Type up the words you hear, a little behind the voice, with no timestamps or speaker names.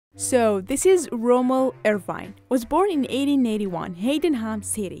So, this is Rommel Erwin. Was born in 1881, Heidenheim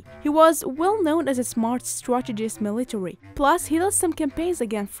City. He was well known as a smart strategist military. Plus, he led some campaigns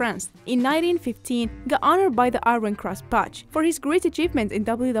against France. In 1915, got honored by the Iron Cross badge for his great achievements in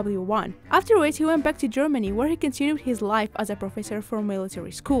WW1. After which, he went back to Germany, where he continued his life as a professor for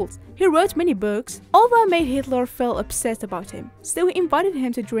military schools. He wrote many books, all that made Hitler feel obsessed about him. So he invited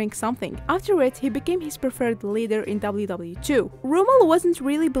him to drink something. After it, he became his preferred leader in WW2. Rommel wasn't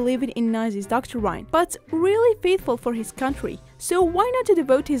really believing in Nazis' doctrine, but really faithful for his country. So why not to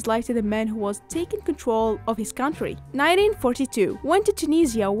devote his life to the man who was taking control of his country? 1942, went to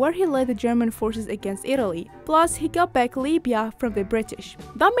Tunisia, where he led the German forces against Italy. Plus, he got back Libya from the British.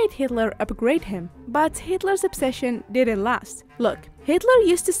 That made Hitler upgrade him. But Hitler's obsession didn't last. Look, Hitler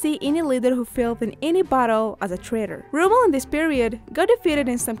used to see any leader who failed in any battle as a traitor. Rommel in this period got defeated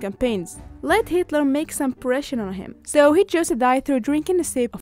in some campaigns. Let Hitler make some pressure on him. So he chose to die through drinking a sip of